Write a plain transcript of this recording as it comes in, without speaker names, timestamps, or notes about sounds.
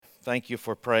thank you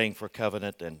for praying for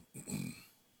Covenant and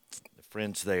the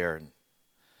friends there. And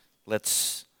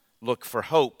let's look for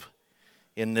hope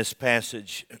in this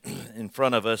passage in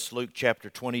front of us, Luke chapter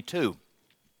 22,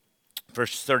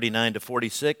 verses 39 to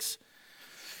 46.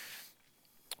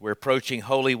 We're approaching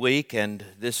Holy Week, and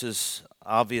this is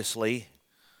obviously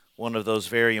one of those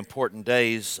very important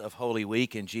days of Holy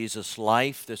Week in Jesus'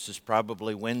 life. This is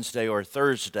probably Wednesday or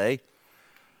Thursday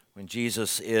when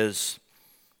Jesus is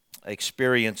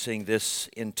experiencing this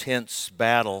intense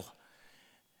battle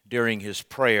during his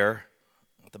prayer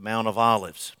at the Mount of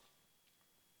Olives.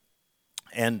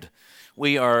 And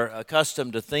we are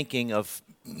accustomed to thinking of,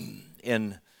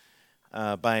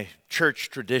 by church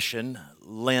tradition,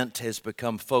 Lent has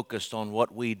become focused on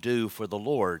what we do for the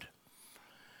Lord.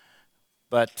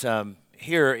 But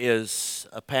here is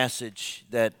a passage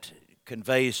that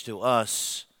conveys to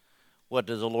us, what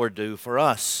does the Lord do for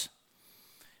us?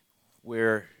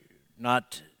 We're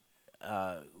not,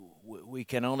 we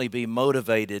can only be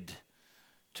motivated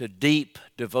to deep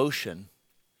devotion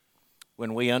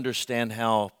when we understand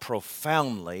how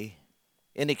profoundly,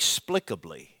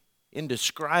 inexplicably,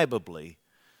 indescribably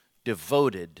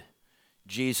devoted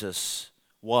Jesus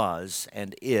was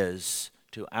and is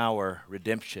to our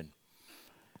redemption.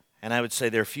 And I would say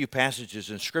there are a few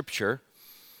passages in Scripture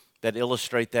that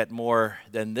illustrate that more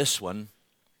than this one,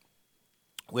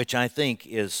 which I think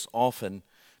is often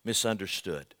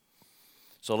misunderstood.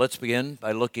 So let's begin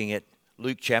by looking at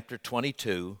Luke chapter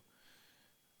 22,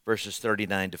 verses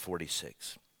 39 to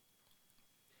 46.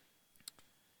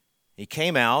 He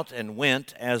came out and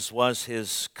went, as was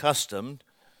his custom,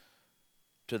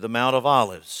 to the Mount of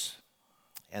Olives,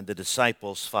 and the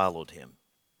disciples followed him.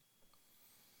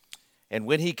 And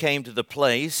when he came to the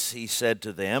place, he said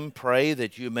to them, "Pray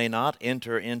that you may not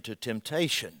enter into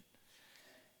temptation."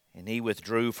 And he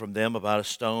withdrew from them about a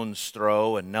stone's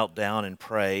throw and knelt down and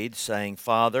prayed, saying,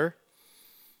 "Father,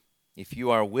 if you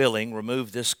are willing,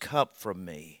 remove this cup from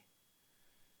me.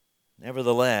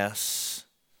 Nevertheless,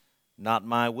 not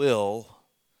my will,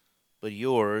 but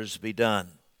yours be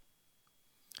done."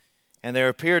 And there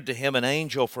appeared to him an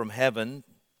angel from heaven,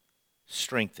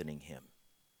 strengthening him.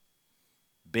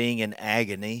 Being in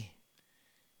agony,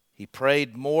 he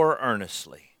prayed more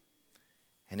earnestly,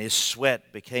 and his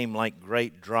sweat became like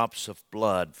great drops of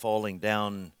blood falling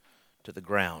down to the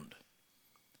ground.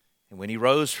 And when he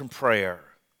rose from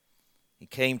prayer, he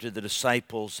came to the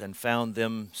disciples and found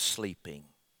them sleeping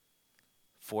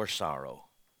for sorrow.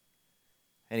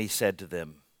 And he said to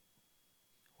them,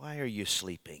 "Why are you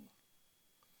sleeping?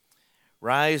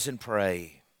 Rise and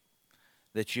pray,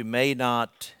 that you may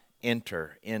not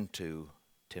enter into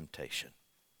temptation."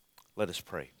 Let us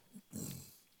pray.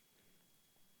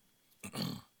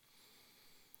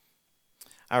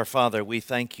 Our Father, we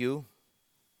thank you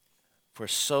for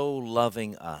so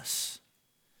loving us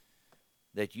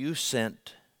that you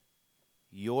sent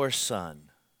your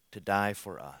Son to die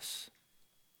for us.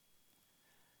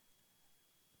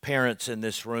 Parents in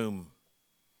this room,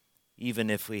 even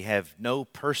if we have no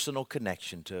personal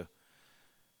connection to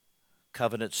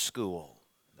Covenant School,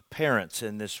 the parents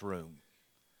in this room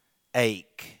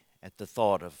ache at the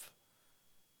thought of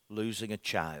losing a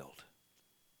child.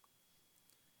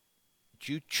 But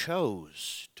you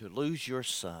chose to lose your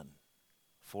Son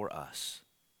for us.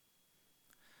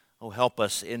 Oh, help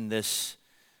us in this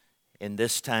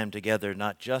time together,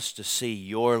 not just to see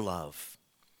your love,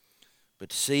 but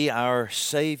to see our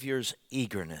Savior's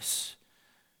eagerness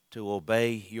to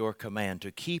obey your command,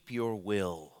 to keep your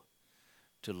will,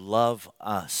 to love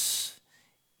us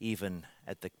even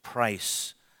at the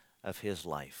price of his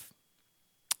life.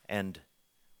 And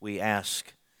we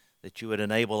ask that you would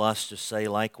enable us to say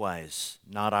likewise,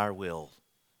 "Not our will,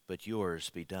 but yours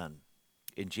be done."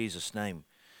 In Jesus' name,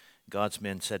 God's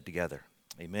men said together,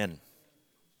 amen.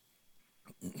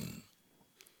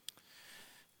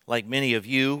 Like many of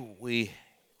you, we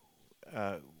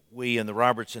in the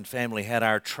Robertson family had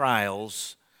our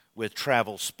trials with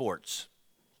travel sports.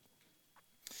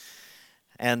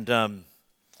 And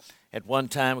at one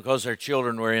time, because our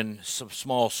children were in some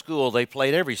small school, they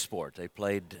played every sport. They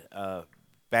played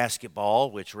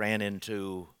basketball, which ran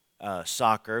into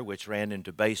soccer, which ran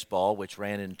into baseball, which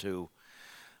ran into,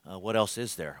 what else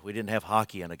is there? We didn't have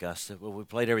hockey in Augusta, but we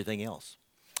played everything else.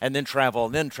 And then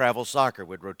travel soccer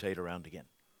would rotate around again.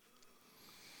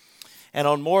 And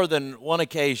on more than one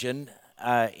occasion,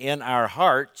 in our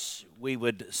hearts, we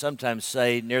would sometimes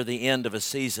say near the end of a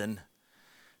season,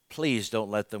 "Please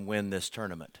don't let them win this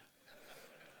tournament."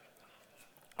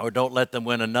 Or don't let them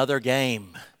win another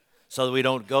game so that we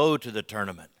don't go to the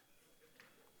tournament.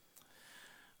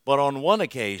 But on one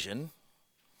occasion,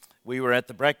 we were at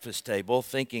the breakfast table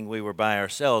thinking we were by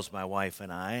ourselves, my wife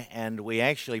and I, and we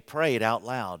actually prayed out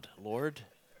loud, Lord,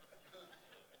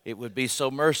 it would be so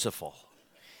merciful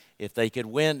if they could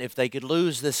win, if they could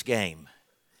lose this game,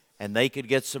 and they could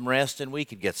get some rest and we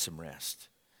could get some rest.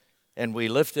 And we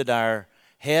lifted our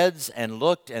heads and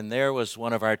looked, and there was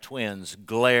one of our twins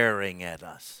glaring at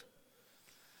us.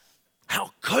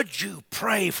 How could you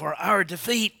pray for our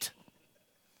defeat?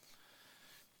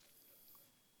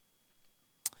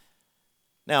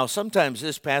 Now, sometimes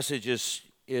this passage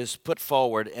is put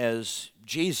forward as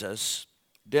Jesus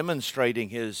demonstrating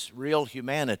his real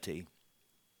humanity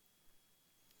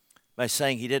by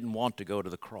saying he didn't want to go to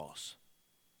the cross.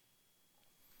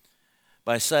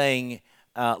 By saying,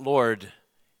 Lord,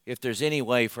 if there's any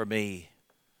way for me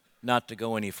not to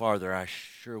go any farther, I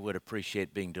sure would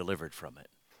appreciate being delivered from it.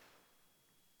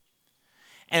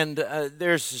 And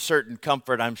there's a certain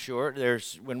comfort, I'm sure.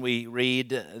 There's when we read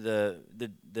the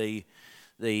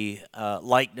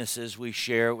likenesses we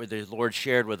share with the Lord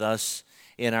shared with us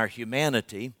in our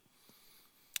humanity.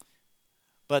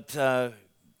 But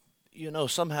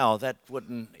somehow that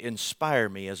wouldn't inspire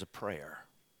me as a prayer.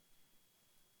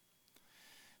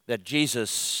 That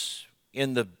Jesus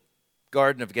in the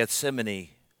Garden of Gethsemane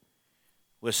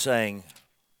was saying,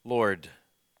 Lord,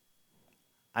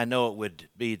 I know it would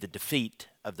be the defeat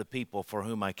of the people for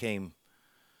whom I came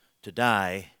to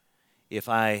die if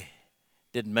I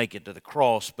didn't make it to the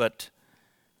cross, but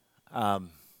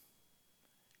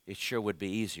it sure would be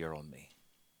easier on me.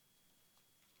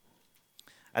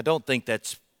 I don't think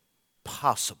that's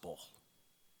possible.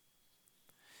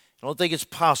 I don't think it's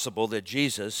possible that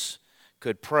Jesus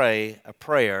could pray a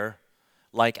prayer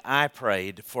like I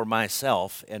prayed for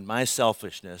myself and my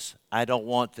selfishness. I don't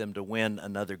want them to win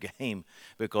another game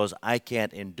because I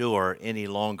can't endure any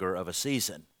longer of a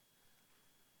season.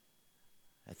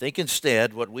 I think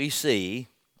instead what we see,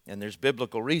 and there's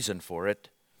biblical reason for it,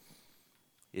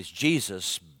 is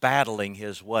Jesus battling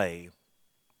his way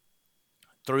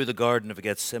through the Garden of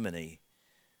Gethsemane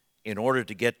in order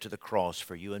to get to the cross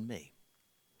for you and me.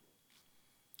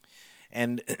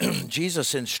 And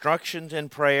Jesus' instructions in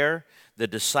prayer, the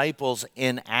disciples'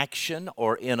 inaction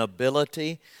or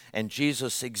inability, and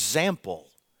Jesus' example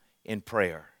in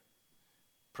prayer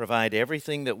provide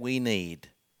everything that we need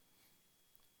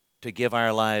to give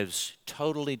our lives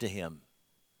totally to him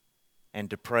and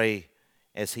to pray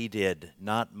as he did,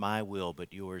 not my will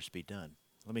but yours be done.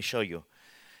 Let me show you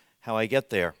how I get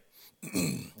there.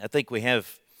 I think we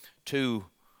have 2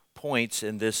 points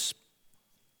in this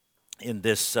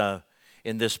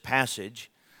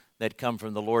passage that come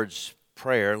from the Lord's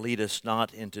Prayer. Lead us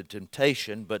not into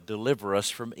temptation, but deliver us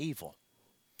from evil.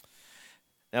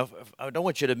 Now, I don't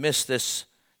want you to miss this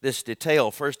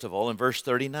detail, first of all, in verse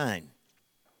 39.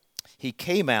 He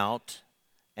came out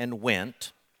and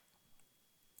went,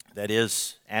 that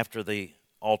is, after the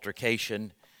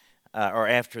altercation, or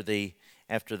after the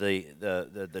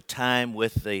time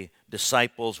with the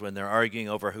disciples when they're arguing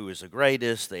over who is the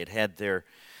greatest. They had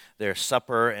their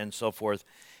supper and so forth.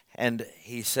 And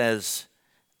he says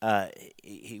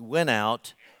he went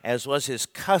out, as was his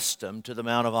custom, to the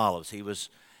Mount of Olives. He was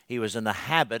in the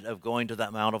habit of going to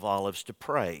that Mount of Olives to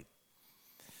pray.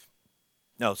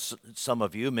 Now, some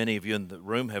of you, many of you in the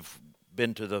room have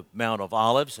been to the Mount of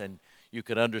Olives, and you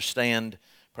could understand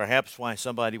perhaps why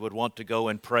somebody would want to go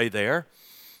and pray there.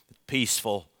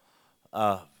 Peaceful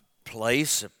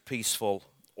place, a peaceful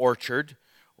orchard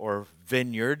or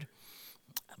vineyard.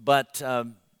 But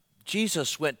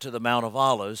Jesus went to the Mount of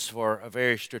Olives for a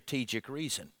very strategic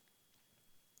reason.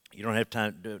 You don't have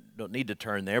time, don't need to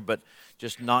turn there, but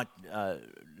just note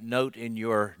in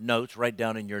your notes, write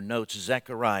down in your notes,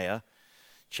 Zechariah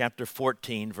chapter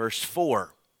 14, verse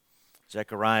 4.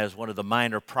 Zechariah is one of the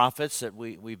minor prophets that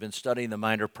we've been studying the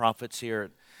minor prophets here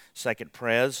at Second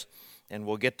Pres, and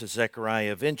we'll get to Zechariah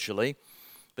eventually.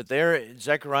 But there,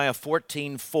 Zechariah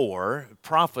 14:4,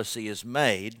 prophecy is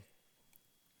made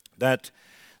that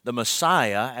the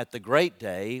Messiah at the great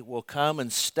day will come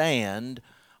and stand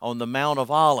on the Mount of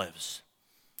Olives,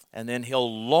 and then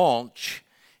he'll launch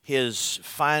his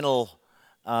final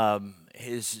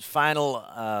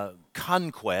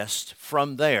conquest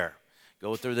from there.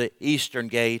 Go through the eastern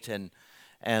gate and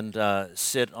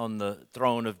sit on the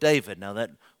throne of David. Now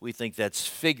that we think that's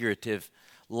figurative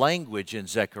language in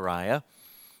Zechariah,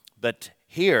 but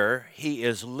here he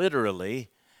is literally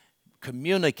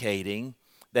communicating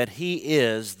that he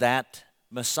is that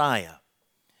Messiah,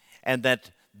 and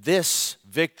that this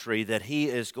victory that he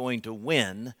is going to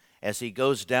win as he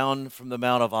goes down from the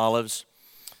Mount of Olives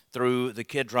through the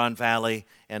Kidron Valley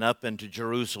and up into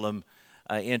Jerusalem,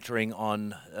 entering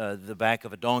on the back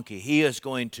of a donkey. He is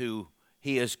going to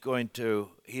he is going to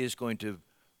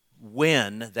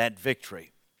win that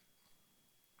victory.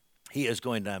 He is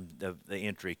going to the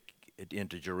entry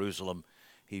into Jerusalem.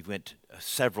 He went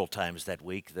several times that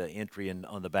week. The entry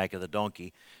on the back of the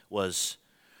donkey was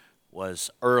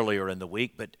earlier in the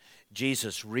week, but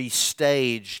Jesus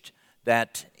restaged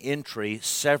that entry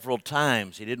several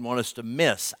times. He didn't want us to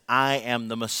miss. I am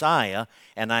the Messiah,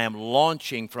 and I am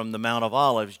launching from the Mount of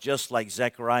Olives, just like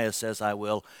Zechariah says I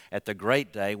will at the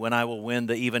great day, when I will win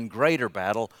the even greater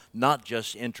battle, not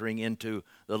just entering into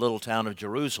the little town of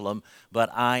Jerusalem,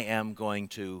 but I am going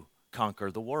to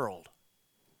conquer the world.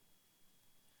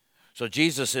 So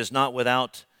Jesus is not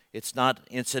without, it's not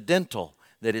incidental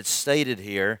that it's stated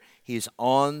here, he's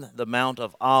on the Mount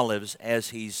of Olives as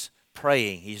he's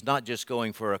praying. He's not just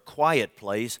going for a quiet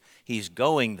place, he's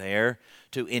going there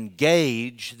to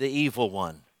engage the evil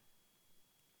one.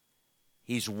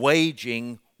 He's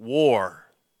waging war.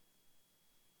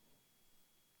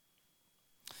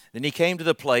 Then he came to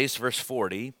the place, verse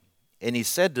 40, and he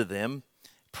said to them,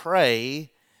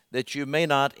 "Pray that you may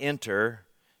not enter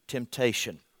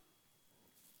temptation."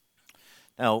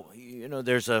 Now, you know,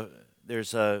 there's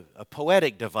a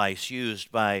poetic device used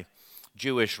by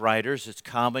Jewish writers. It's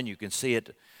common. You can see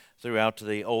it throughout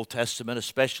the Old Testament,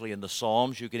 especially in the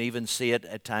Psalms. You can even see it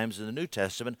at times in the New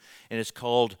Testament, and it's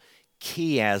called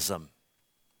chiasm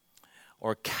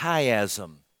or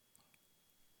chiasm.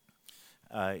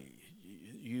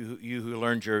 You who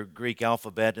learned your Greek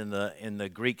alphabet in the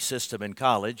Greek system in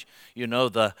college, you know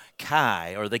the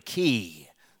chi or the key,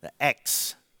 the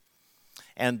X.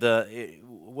 And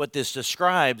what this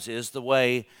describes is the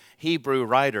way Hebrew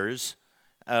writers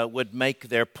would make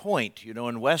their point. You know,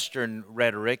 in Western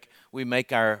rhetoric, we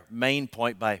make our main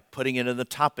point by putting it in the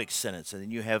topic sentence, and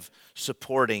then you have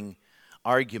supporting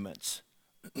arguments.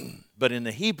 But in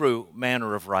the Hebrew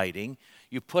manner of writing,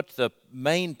 you put the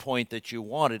main point that you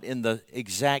wanted in the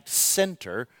exact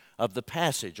center of the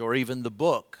passage or even the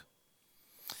book.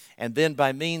 And then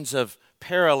by means of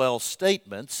parallel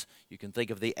statements, you can think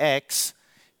of the X,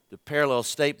 the parallel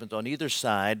statement on either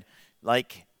side,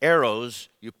 like arrows,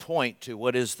 you point to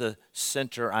what is the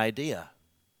center idea.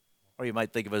 Or you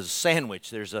might think of it as a sandwich.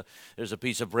 There's a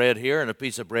piece of bread here and a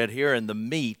piece of bread here, and the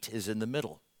meat is in the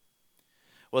middle.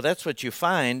 Well, that's what you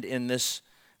find in this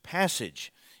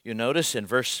passage. You notice in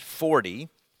verse 40,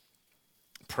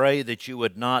 pray that you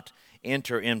would not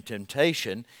enter in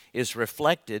temptation, is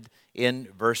reflected in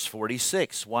verse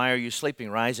 46. Why are you sleeping?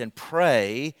 Rise and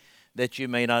pray that you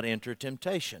may not enter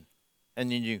temptation.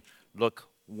 And then you look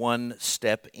one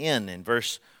step in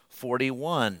verse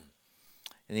 41.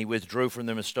 And he withdrew from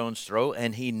them a stone's throw,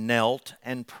 and he knelt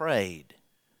and prayed.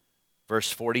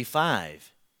 Verse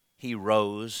 45, he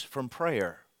rose from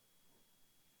prayer.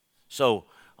 So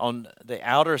on the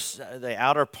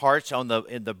outer parts, in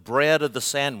the bread of the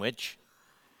sandwich,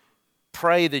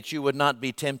 pray that you would not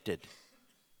be tempted.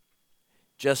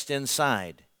 Just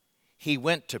inside, he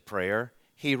went to prayer,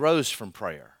 he rose from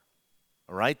prayer.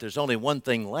 All right, there's only one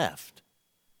thing left,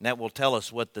 and that will tell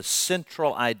us what the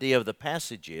central idea of the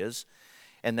passage is,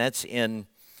 and that's in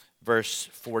verse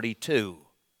 42.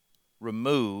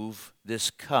 Remove this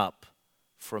cup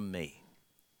from me.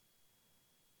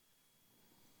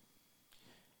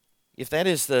 If that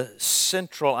is the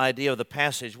central idea of the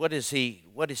passage, what is he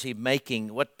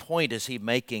making? What point is he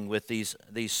making with these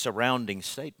surrounding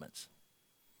statements?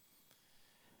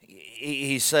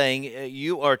 He's saying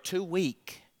you are too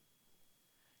weak.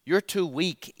 You're too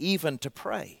weak even to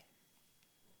pray.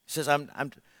 He says, I'm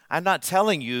not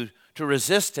telling you to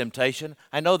resist temptation.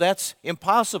 I know that's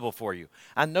impossible for you.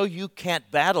 I know you can't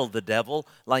battle the devil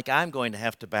like I'm going to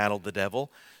have to battle the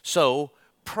devil. So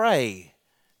pray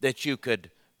that you could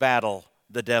battle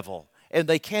the devil. And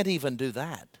they can't even do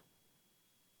that.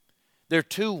 They're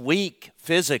too weak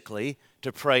physically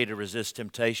to pray to resist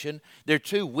temptation. They're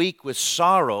too weak with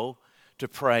sorrow to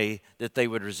pray that they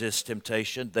would resist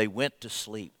temptation. They went to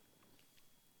sleep.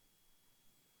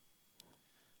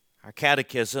 Our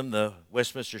catechism, the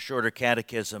Westminster Shorter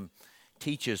Catechism,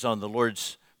 teaches on the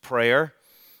Lord's Prayer,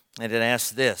 and it asks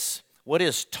this: what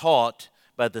is taught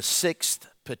by the sixth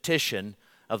petition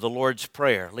of the Lord's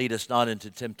Prayer? Lead us not into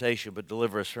temptation, but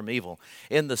deliver us from evil.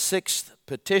 In the sixth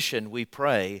petition, we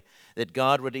pray that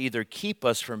God would either keep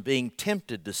us from being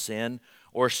tempted to sin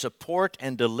or support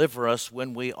and deliver us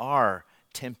when we are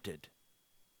tempted.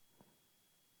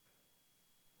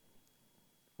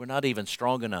 We're not even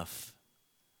strong enough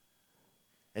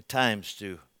at times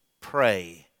to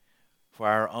pray for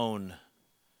our own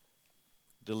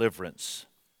deliverance.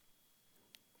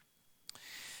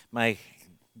 My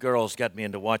girls got me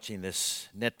into watching this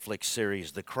Netflix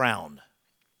series, The Crown.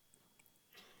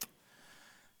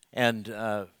 And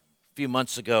a few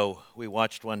months ago, we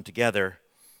watched one together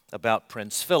about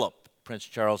Prince Philip, Prince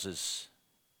Charles's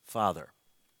father.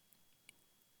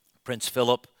 Prince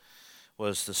Philip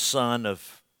was the son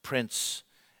of Prince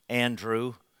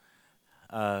Andrew,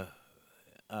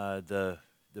 the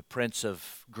Prince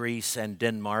of Greece and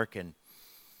Denmark, and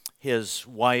his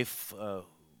wife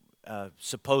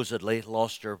supposedly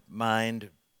lost her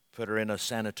mind, put her in a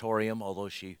sanatorium, although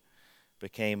she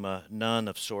became a nun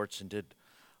of sorts and did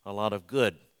a lot of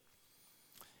good.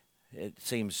 It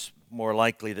seems more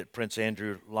likely that Prince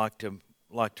Andrew locked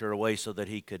her away so that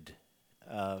he could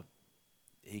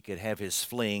have his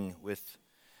fling with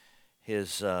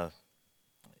his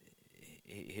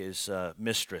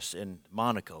mistress in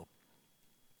Monaco.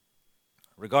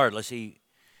 Regardless,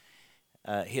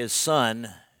 his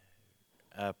son,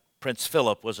 Prince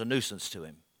Philip, was a nuisance to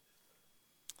him.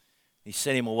 He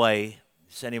sent him away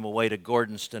to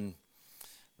Gordonston,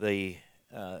 the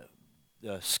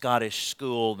Scottish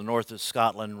school, the north of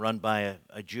Scotland, run by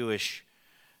a Jewish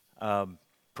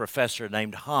professor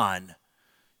named Hahn,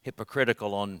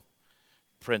 hypocritical on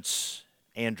Prince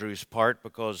Andrew's part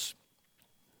because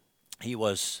he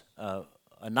was a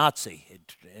Nazi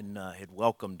and had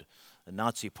welcomed the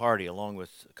Nazi party along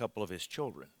with a couple of his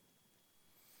children.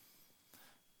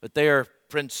 But there,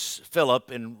 Prince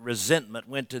Philip, in resentment,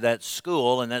 went to that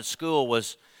school, and that school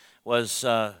was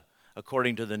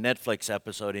according to the Netflix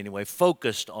episode anyway,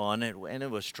 focused on, and it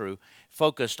was true,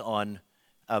 focused on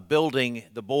building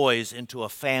the boys into a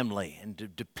family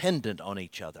and dependent on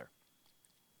each other.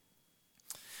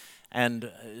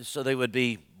 And so they would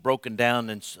be broken down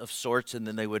of sorts, and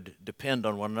then they would depend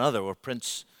on one another. Well,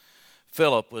 Prince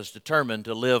Philip was determined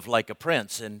to live like a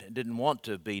prince and didn't want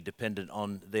to be dependent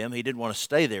on them. He didn't want to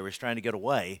stay there. He was trying to get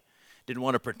away, didn't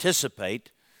want to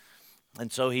participate.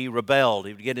 And so he rebelled.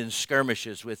 He would get in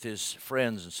skirmishes with his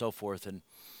friends and so forth,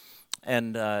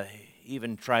 and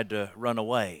even tried to run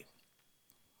away.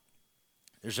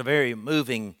 There's a very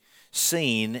moving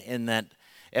scene in that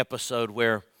episode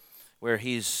where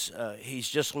he's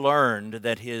just learned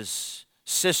that his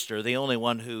sister, the only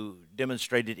one who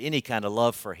demonstrated any kind of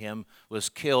love for him, was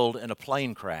killed in a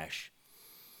plane crash.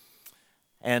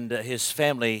 And his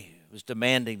family was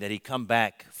demanding that he come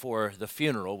back for the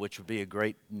funeral, which would be a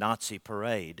great Nazi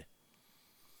parade.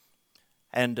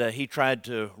 And he tried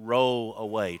to row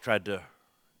away, tried to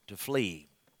flee.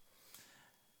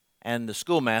 And the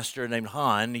schoolmaster named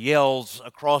Hahn yells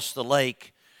across the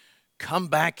lake, "Come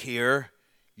back here,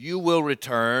 you will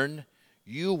return,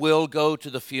 you will go to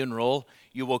the funeral,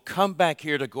 you will come back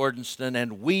here to Gordonston,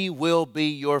 and we will be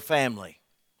your family."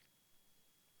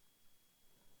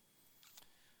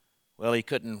 Well, he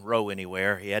couldn't row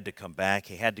anywhere. He had to come back.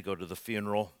 He had to go to the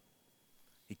funeral.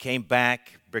 He came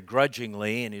back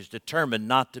begrudgingly, and he was determined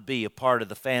not to be a part of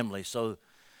the family. So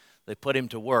they put him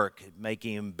to work,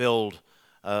 making him build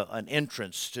an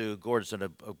entrance to Gordonston,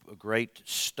 a great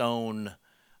stone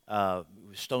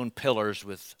pillars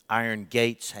with iron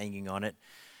gates hanging on it.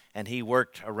 And he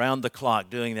worked around the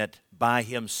clock doing that by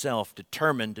himself,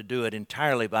 determined to do it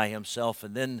entirely by himself.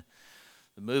 And then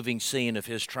the moving scene of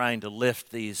his trying to lift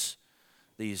these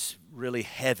really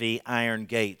heavy iron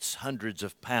gates, hundreds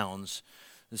of pounds,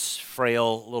 this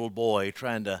frail little boy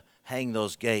trying to hang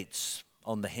those gates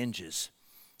on the hinges,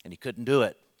 and he couldn't do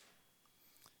it.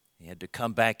 He had to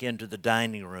come back into the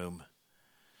dining room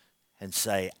and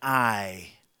say,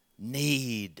 "I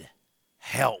need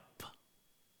help."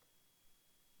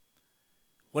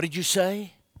 What did you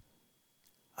say?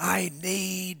 I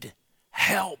need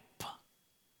help.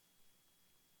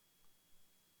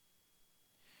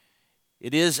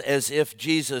 It is as if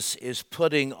Jesus is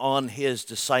putting on his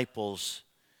disciples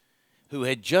who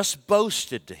had just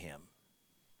boasted to him,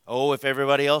 "Oh, if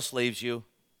everybody else leaves you,"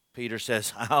 Peter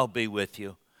says, "I'll be with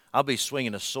you. I'll be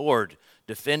swinging a sword,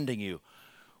 defending you.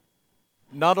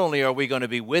 Not only are we going to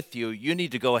be with you, you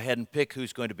need to go ahead and pick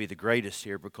who's going to be the greatest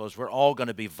here, because we're all going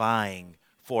to be vying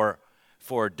for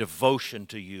devotion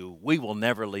to you. We will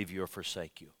never leave you or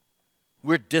forsake you.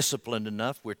 We're disciplined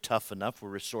enough. We're tough enough. We're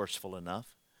resourceful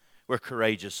enough. We're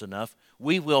courageous enough.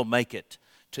 We will make it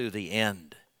to the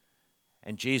end."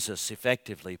 And Jesus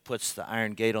effectively puts the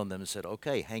iron gate on them and said,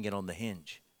 "Okay, hang it on the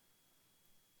hinge.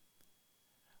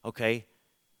 Okay,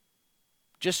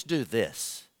 just do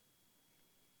this.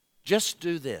 Just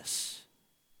do this.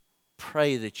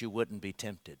 Pray that you wouldn't be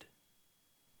tempted."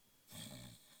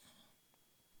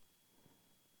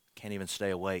 Can't even stay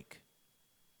awake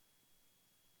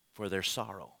for their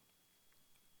sorrow.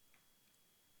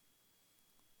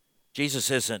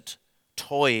 Jesus isn't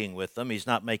toying with them. He's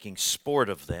not making sport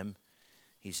of them.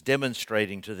 He's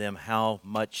demonstrating to them how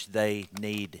much they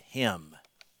need him,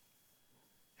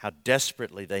 how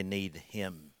desperately they need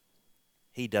Him.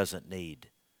 He doesn't need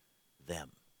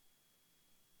them.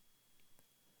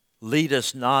 Lead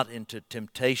us not into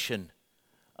temptation.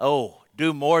 Oh,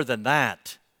 do more than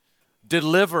that.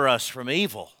 Deliver us from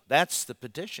evil. That's the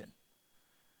petition.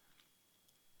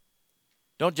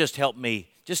 Don't just help me,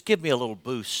 just give me a little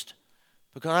boost.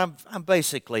 Because I'm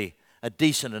basically a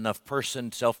decent enough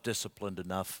person, self-disciplined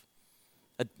enough,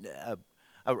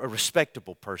 a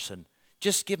respectable person.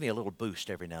 Just give me a little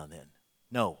boost every now and then.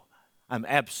 No, I'm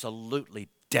absolutely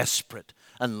desperate.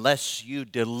 Unless you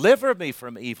deliver me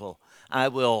from evil, I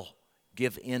will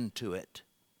give in to it.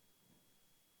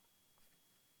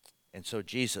 And so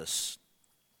Jesus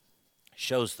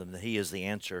shows them that He is the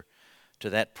answer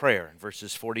to that prayer. In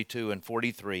verses 42 and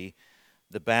 43,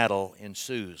 the battle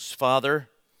ensues. Father,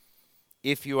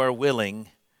 if you are willing,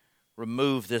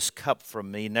 remove this cup from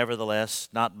me. Nevertheless,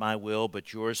 not my will,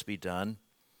 but yours be done.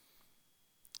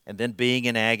 And then being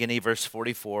in agony, verse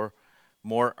 44,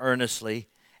 more earnestly,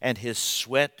 and his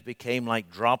sweat became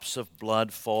like drops of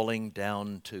blood falling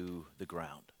down to the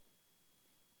ground.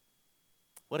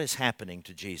 What is happening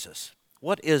to Jesus?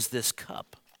 What is this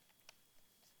cup?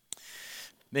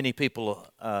 Many people,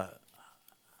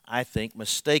 I think,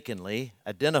 mistakenly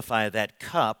identify that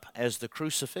cup as the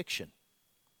crucifixion.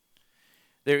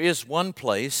 There is one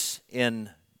place in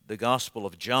the Gospel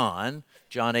of John,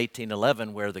 John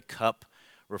 18:11, where the cup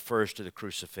refers to the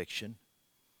crucifixion.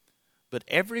 But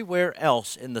everywhere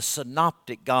else in the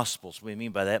synoptic Gospels, we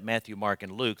mean by that Matthew, Mark,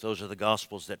 and Luke, those are the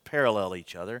Gospels that parallel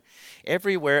each other.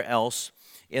 Everywhere else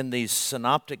in these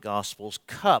synoptic Gospels,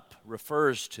 cup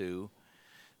refers to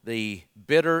the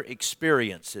bitter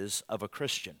experiences of a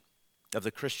Christian, of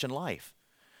the Christian life.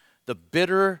 The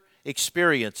bitter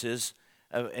experiences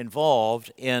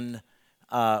involved in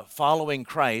following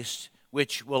Christ,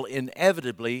 which will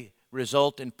inevitably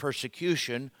result in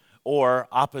persecution or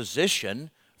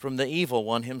opposition from the evil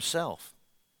one himself.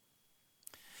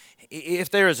 If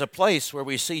there is a place where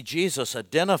we see Jesus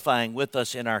identifying with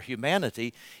us in our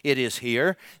humanity, it is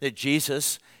here that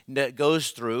Jesus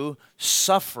goes through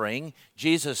suffering,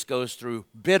 Jesus goes through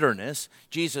bitterness,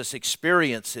 Jesus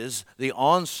experiences the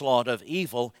onslaught of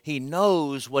evil. He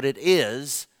knows what it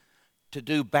is to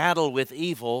do battle with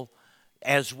evil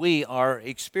as we are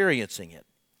experiencing it.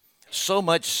 So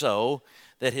much so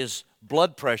that his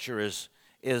blood pressure is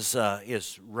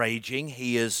raging.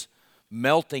 He is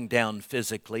melting down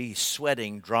physically. He's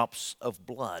sweating drops of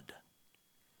blood.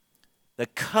 The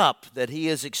cup that he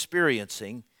is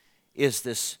experiencing is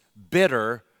this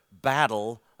bitter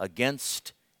battle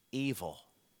against evil.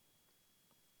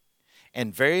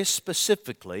 And very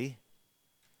specifically,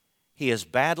 he is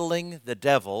battling the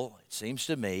devil, it seems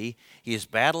to me, he is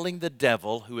battling the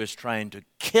devil who is trying to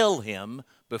kill him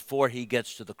before he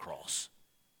gets to the cross.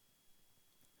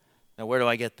 Now, where do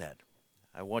I get that?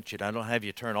 I don't have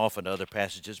you turn off into other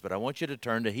passages, but I want you to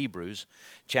turn to Hebrews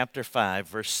chapter 5,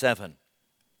 verse 7.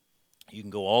 You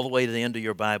can go all the way to the end of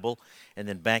your Bible and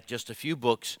then back just a few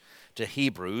books to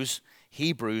Hebrews.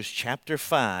 Hebrews chapter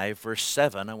 5, verse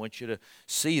 7. I want you to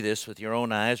see this with your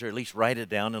own eyes, or at least write it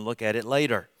down and look at it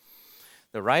later.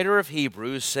 The writer of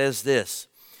Hebrews says this,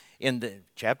 in the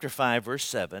chapter 5, verse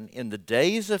 7, in the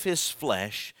days of his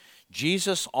flesh,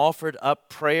 Jesus offered up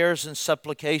prayers and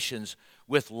supplications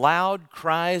with loud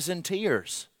cries and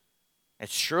tears. It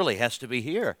surely has to be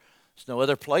here. There's no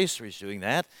other place where he's doing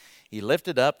that. He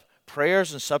lifted up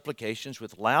prayers and supplications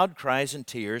with loud cries and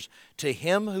tears to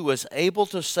him who was able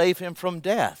to save him from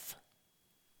death.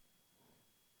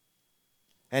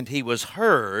 And he was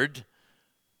heard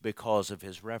because of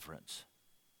his reverence.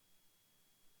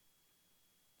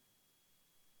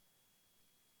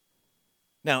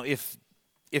 Now, if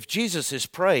Jesus is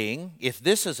praying, if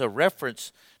this is a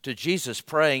reference to Jesus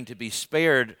praying to be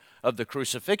spared of the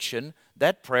crucifixion,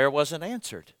 that prayer wasn't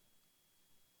answered.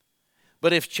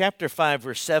 But if chapter 5,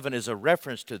 verse 7 is a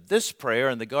reference to this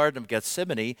prayer in the Garden of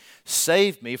Gethsemane,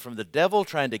 save me from the devil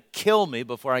trying to kill me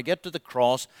before I get to the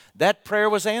cross, that prayer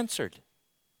was answered.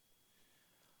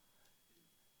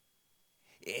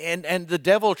 And the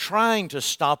devil trying to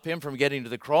stop him from getting to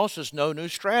the cross is no new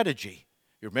strategy.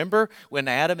 You remember when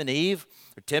Adam and Eve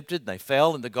were tempted and they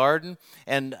fell in the garden,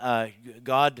 and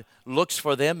God looks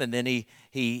for them, and then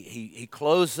he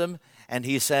clothes them, and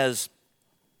he says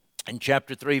in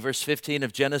chapter 3, verse 15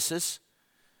 of Genesis,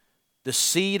 the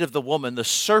seed of the woman, the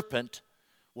serpent,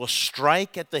 will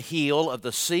strike at the heel of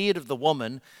the seed of the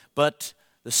woman, but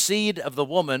the seed of the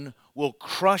woman will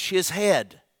crush his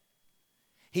head.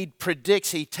 He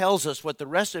predicts, he tells us what the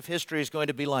rest of history is going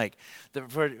to be like.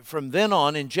 From then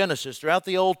on in Genesis, throughout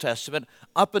the Old Testament,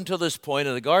 up until this point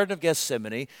in the Garden of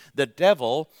Gethsemane, the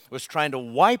devil was trying to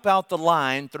wipe out the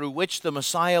line through which the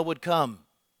Messiah would come.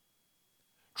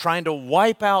 Trying to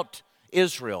wipe out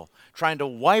Israel, trying to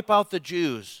wipe out the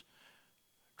Jews,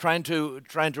 trying to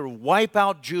wipe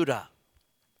out Judah.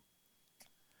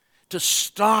 To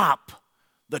stop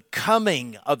the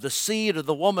coming of the seed of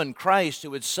the woman, Christ,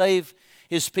 who would save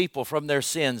his people from their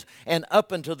sins. And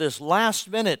up until this last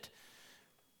minute,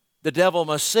 the devil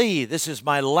must see, this is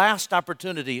my last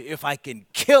opportunity. If I can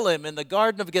kill him in the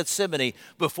Garden of Gethsemane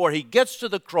before he gets to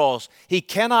the cross, he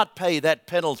cannot pay that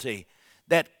penalty,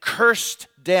 that cursed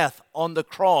death on the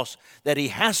cross that he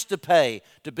has to pay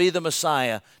to be the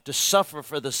Messiah, to suffer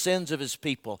for the sins of his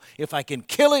people. If I can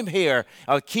kill him here,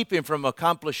 I'll keep him from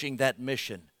accomplishing that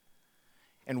mission.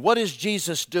 And what is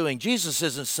Jesus doing? Jesus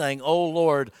isn't saying, "Oh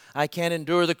Lord, I can't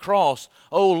endure the cross."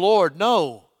 Oh Lord,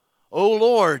 no. Oh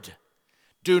Lord,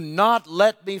 do not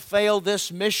let me fail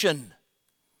this mission.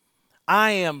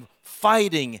 I am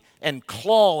fighting and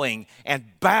clawing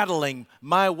and battling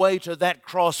my way to that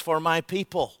cross for my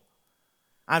people.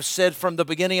 I've said from the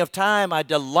beginning of time, I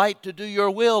delight to do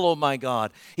your will, O my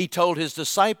God. He told his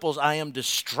disciples, I am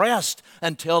distressed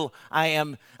until I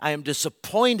am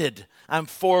disappointed. I'm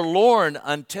forlorn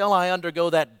until I undergo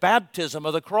that baptism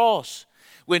of the cross.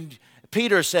 When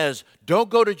Peter says, don't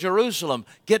go to Jerusalem.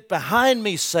 Get behind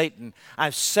me, Satan.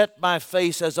 I've set my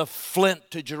face as a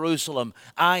flint to Jerusalem.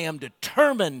 I am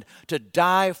determined to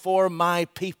die for my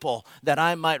people that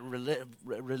I might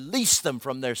release them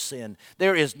from their sin.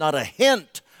 There is not a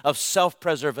hint of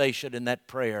self-preservation in that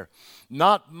prayer.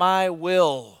 Not my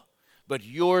will, but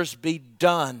yours be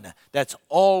done. That's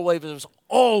always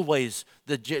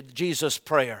the Jesus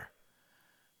prayer.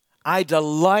 I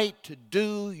delight to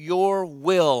do your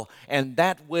will, and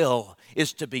that will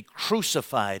is to be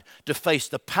crucified, to face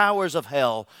the powers of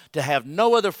hell, to have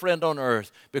no other friend on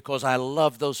earth, because I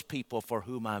love those people for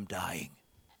whom I'm dying.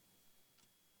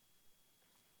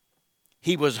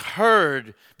 He was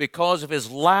heard because of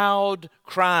his loud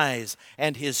cries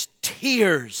and his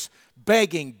tears,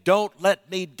 begging, don't let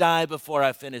me die before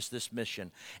I finish this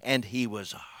mission. And he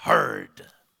was heard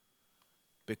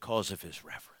because of his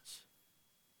reverence.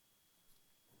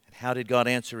 How did God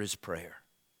answer his prayer?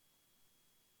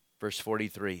 Verse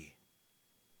 43,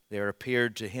 there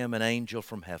appeared to him an angel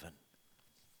from heaven,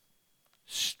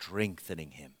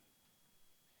 strengthening him.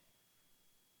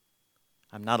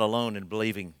 I'm not alone in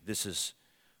believing this is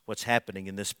what's happening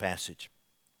in this passage.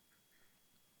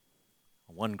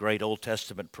 One great Old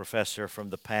Testament professor from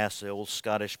the past, the old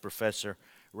Scottish professor,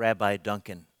 Rabbi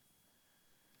Duncan,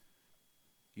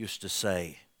 used to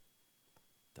say,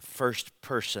 the first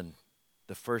person,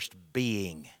 the first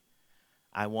being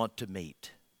I want to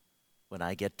meet when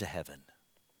I get to heaven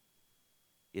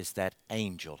is that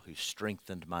angel who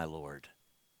strengthened my Lord.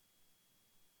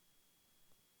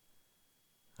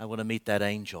 I want to meet that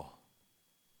angel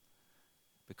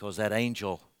because that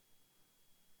angel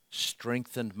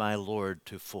strengthened my Lord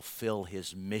to fulfill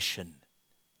his mission,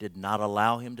 did not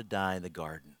allow him to die in the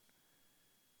garden,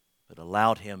 but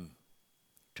allowed him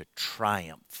to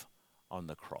triumph on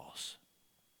the cross.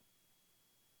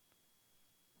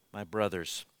 My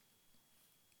brothers,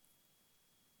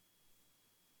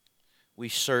 we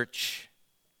search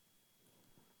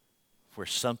for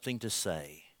something to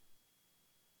say.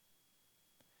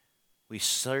 We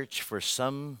search for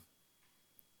some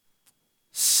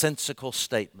sensical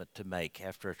statement to make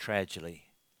after a tragedy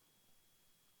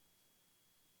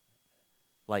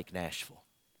like Nashville.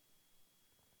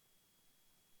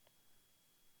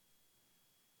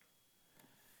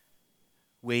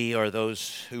 We or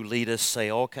those who lead us say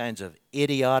all kinds of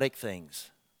idiotic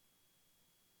things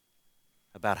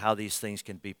about how these things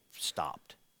can be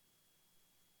stopped.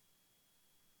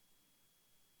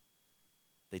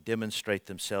 They demonstrate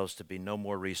themselves to be no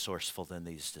more resourceful than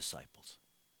these disciples.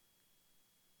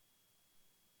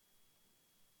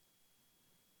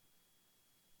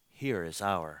 Here is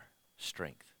our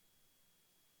strength.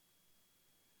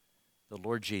 The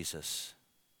Lord Jesus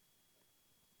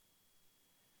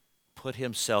put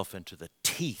himself into the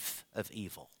teeth of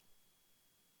evil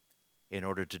in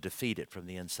order to defeat it from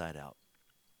the inside out.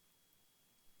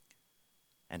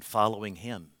 And following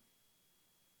him,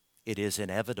 it is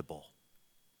inevitable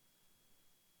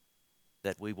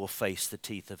that we will face the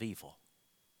teeth of evil.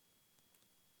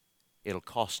 It'll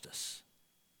cost us.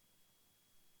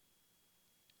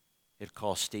 It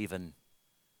cost even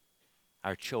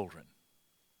our children.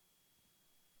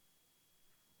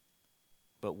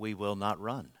 But we will not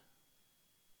run.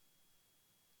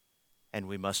 And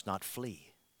we must not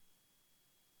flee.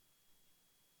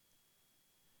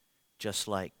 just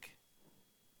like.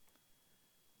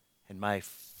 And my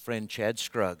friend Chad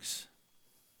Scruggs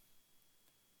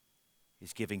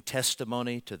is giving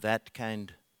testimony to that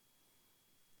kind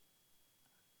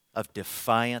of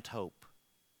defiant hope.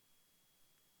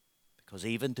 Because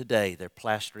even today, they're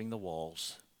plastering the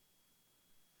walls,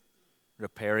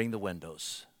 repairing the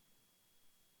windows,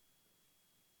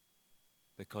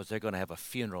 because they're going to have a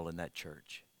funeral in that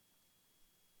church.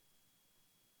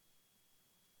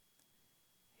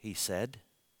 He said,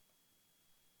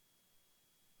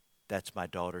 "That's my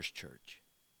daughter's church.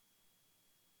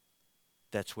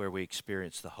 That's where we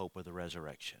experience the hope of the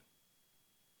resurrection.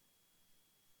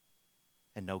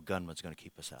 And no gunman's going to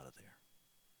keep us out of there."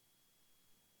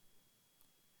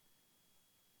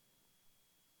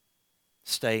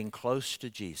 Staying close to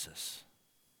Jesus.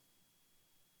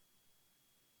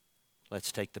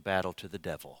 Let's take the battle to the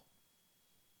devil,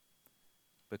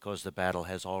 because the battle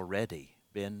has already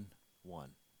been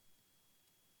won.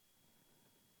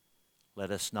 Let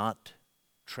us not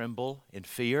tremble in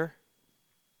fear,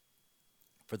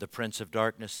 for the prince of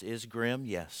darkness is grim,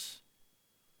 yes.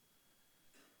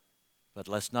 But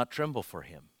let's not tremble for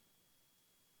him.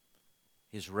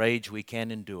 His rage we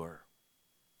can endure,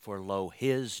 for lo,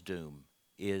 his doom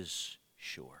is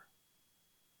sure.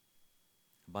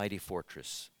 Mighty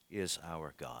fortress is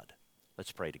our God.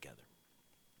 Let's pray together.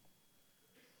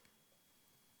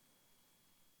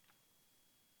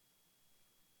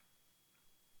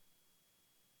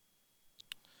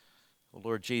 Oh,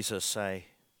 Lord Jesus, I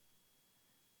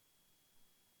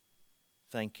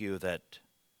thank you that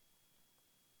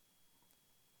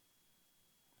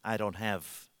I don't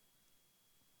have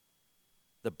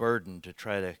the burden to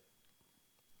try to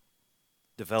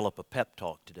develop a pep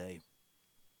talk today.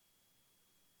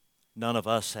 None of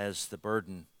us has the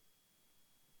burden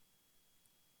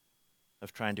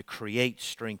of trying to create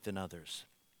strength in others.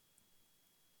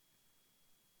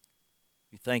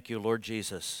 We thank you, Lord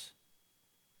Jesus,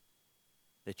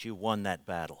 that you won that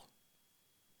battle.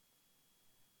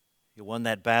 You won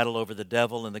that battle over the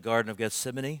devil in the Garden of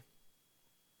Gethsemane.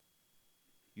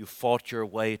 You fought your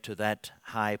way to that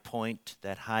high point,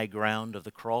 that high ground of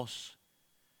the cross.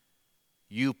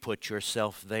 You put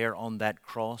yourself there on that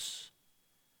cross.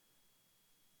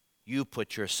 You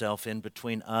put yourself in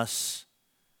between us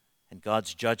and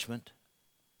God's judgment.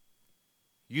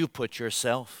 You put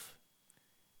yourself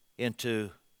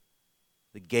into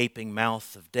the gaping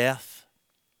mouth of death,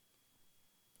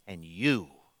 and you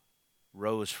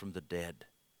rose from the dead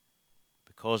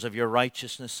because of your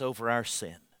righteousness over our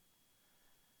sin.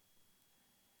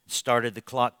 It started the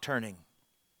clock turning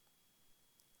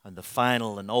on the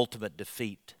final and ultimate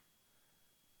defeat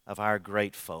of our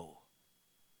great foe.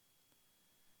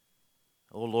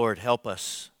 Oh Lord, help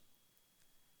us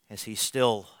as he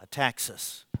still attacks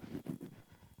us.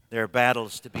 There are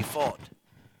battles to be fought,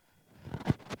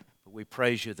 but we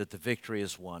praise you that the victory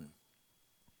is won,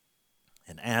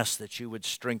 and ask that you would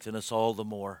strengthen us all the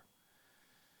more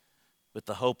with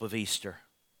the hope of Easter.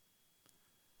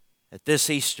 That this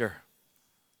Easter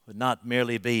would not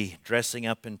merely be dressing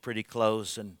up in pretty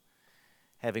clothes and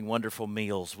having wonderful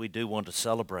meals. We do want to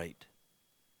celebrate,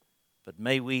 but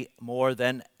may we more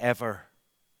than ever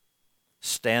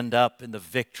stand up in the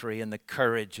victory and the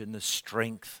courage and the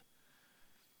strength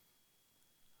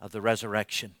of the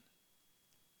resurrection.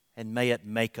 And may it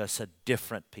make us a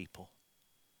different people.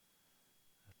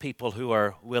 People who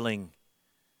are willing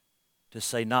to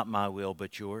say, not my will,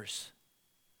 but yours.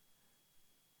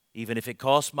 Even if it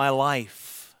costs my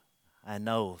life, I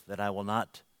know that I will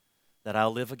not, that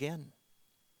I'll live again.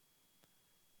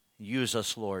 Use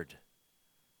us, Lord.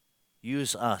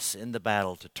 Use us in the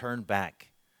battle to turn back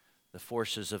the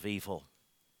forces of evil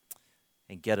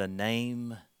and get a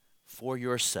name for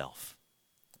yourself.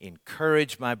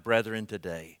 Encourage my brethren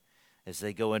today as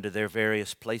they go into their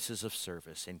various places of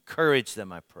service. Encourage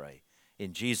them, I pray.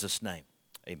 In Jesus' name,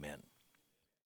 amen.